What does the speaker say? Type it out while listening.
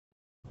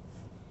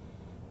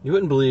You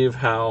wouldn't believe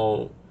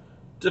how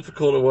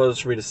difficult it was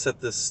for me to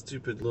set this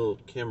stupid little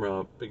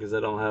camera up because I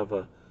don't have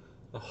a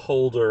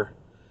holder.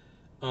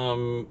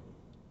 Um,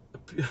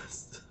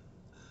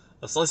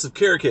 a slice of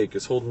carrot cake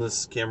is holding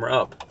this camera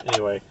up.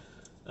 Anyway,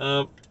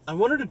 I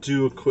wanted to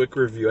do a quick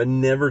review. I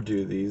never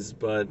do these,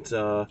 but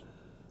the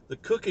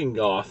Cooking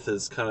Goth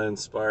has kind of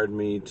inspired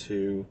me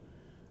to.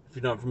 If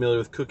you're not familiar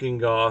with Cooking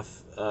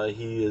Goth,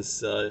 he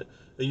is a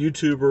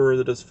YouTuber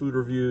that does food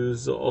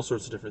reviews, all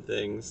sorts of different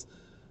things.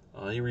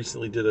 He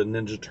recently did a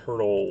Ninja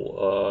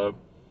Turtle.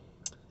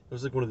 It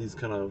was like one of these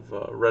kind of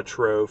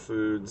retro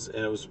foods,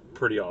 and it was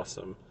pretty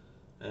awesome.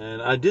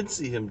 And I did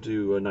see him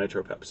do a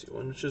Nitro Pepsi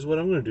one, which is what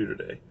I'm going to do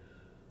today.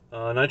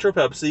 Nitro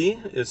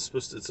Pepsi is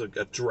supposed to, it's like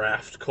a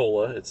draft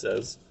cola, it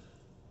says.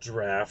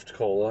 Draft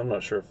cola. I'm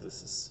not sure if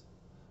this is,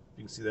 if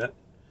you can see that.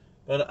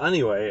 But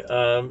anyway,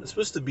 it's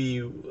supposed to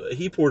be,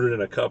 he poured it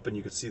in a cup and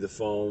you could see the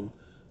foam.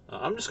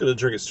 I'm just going to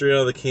drink it straight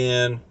out of the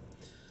can.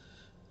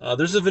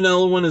 There's a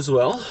vanilla one as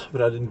well,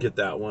 but I didn't get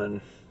that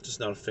one. Just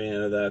not a fan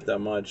of that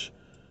much.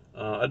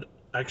 I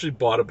actually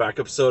bought a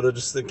backup soda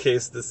just in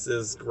case this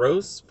is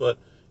gross, but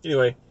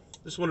anyway,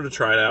 just wanted to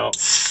try it out.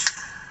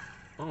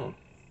 Oh,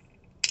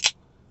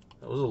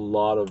 that was a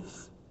lot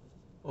of,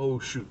 oh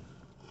shoot.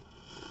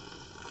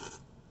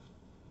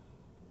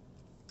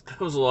 That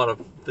was a lot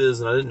of fizz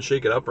and I didn't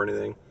shake it up or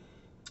anything.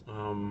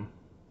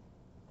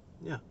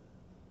 Yeah.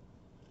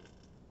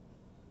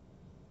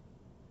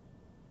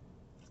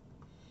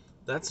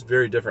 That's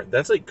very different.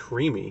 That's like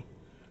creamy.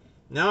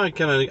 Now I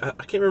can't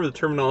remember the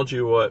terminology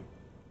of what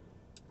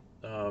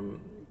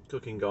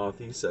Cooking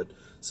Gothy said.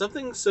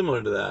 Something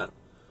similar to that.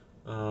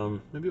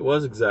 Maybe it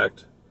was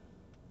exact.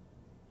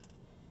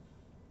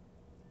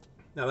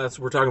 Now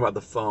we're talking about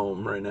the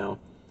foam right now.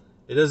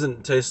 It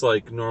doesn't taste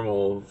like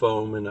normal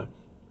foam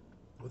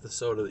with a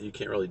soda that you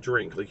can't really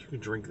drink. Like you can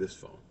drink this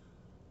foam.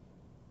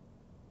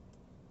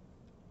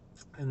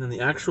 And then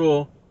the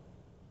actual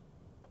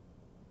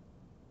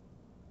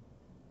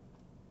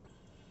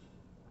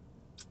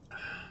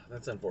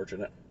that's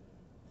unfortunate.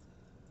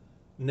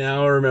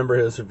 Now I remember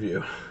his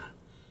review.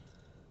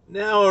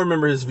 Now I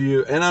remember his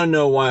view, and I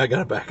know why I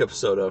got a backup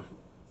soda.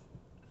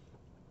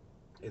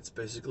 It's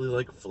basically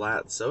like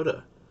flat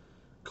soda.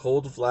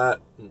 Cold flat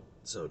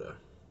soda.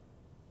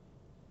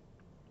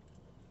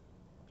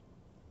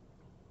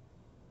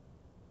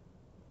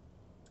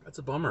 That's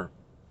a bummer.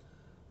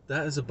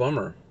 That is a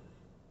bummer.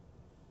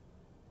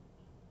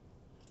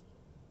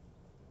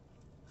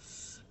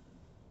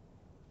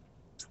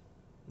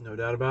 No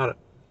doubt about it.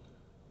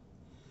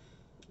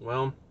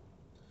 Well,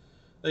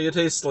 like it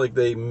tastes like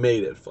they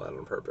made it flat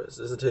on purpose.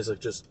 It doesn't taste like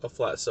just a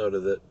flat soda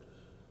that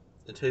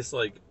it tastes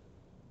like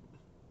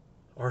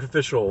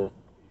artificial,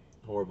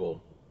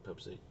 horrible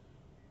Pepsi.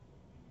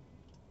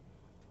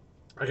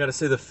 I gotta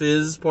say the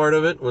fizz part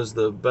of it was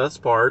the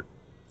best part,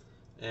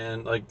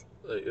 and like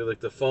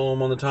the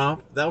foam on the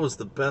top, that was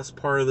the best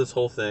part of this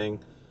whole thing,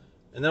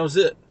 and that was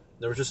it.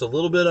 There was just a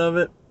little bit of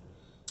it.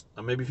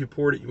 Maybe if you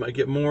poured it, you might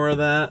get more of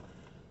that.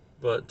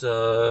 But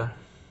I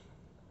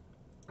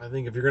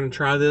think if you're gonna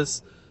try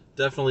this,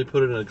 definitely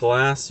put it in a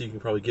glass. So you can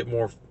probably get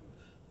more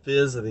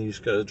fizz. I think you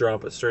just gotta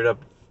drop it straight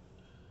up,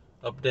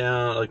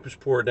 down, like just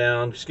pour it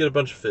down. Just get a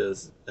bunch of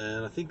fizz,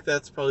 and I think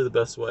that's probably the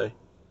best way.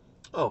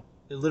 Oh,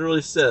 it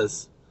literally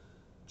says,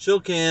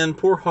 "Chill can,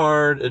 pour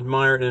hard,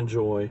 admire and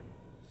enjoy."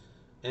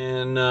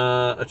 And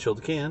a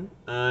chilled can.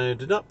 I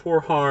did not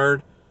pour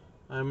hard.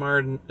 I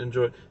admired and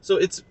enjoyed. So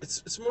it's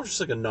more just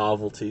like a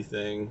novelty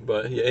thing.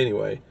 But yeah,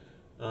 anyway,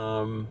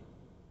 um,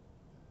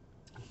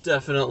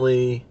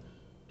 definitely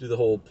do the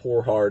whole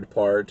pour hard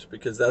part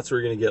because that's where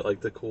you're gonna get like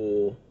the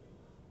cool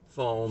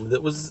foam.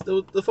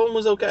 The foam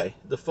was okay.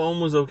 The foam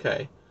was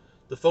okay.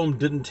 The foam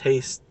didn't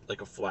taste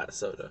like a flat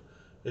soda.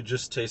 It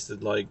just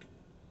tasted like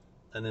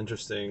an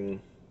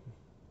interesting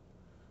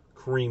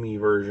creamy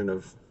version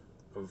of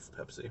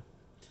Pepsi.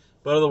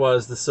 But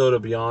otherwise, the soda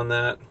beyond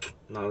that,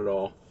 not at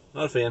all.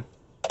 Not a fan.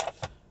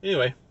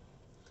 Anyway,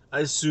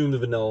 I assume the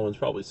vanilla one's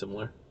probably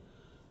similar.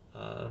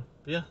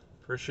 Yeah,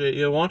 appreciate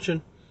you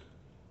watching.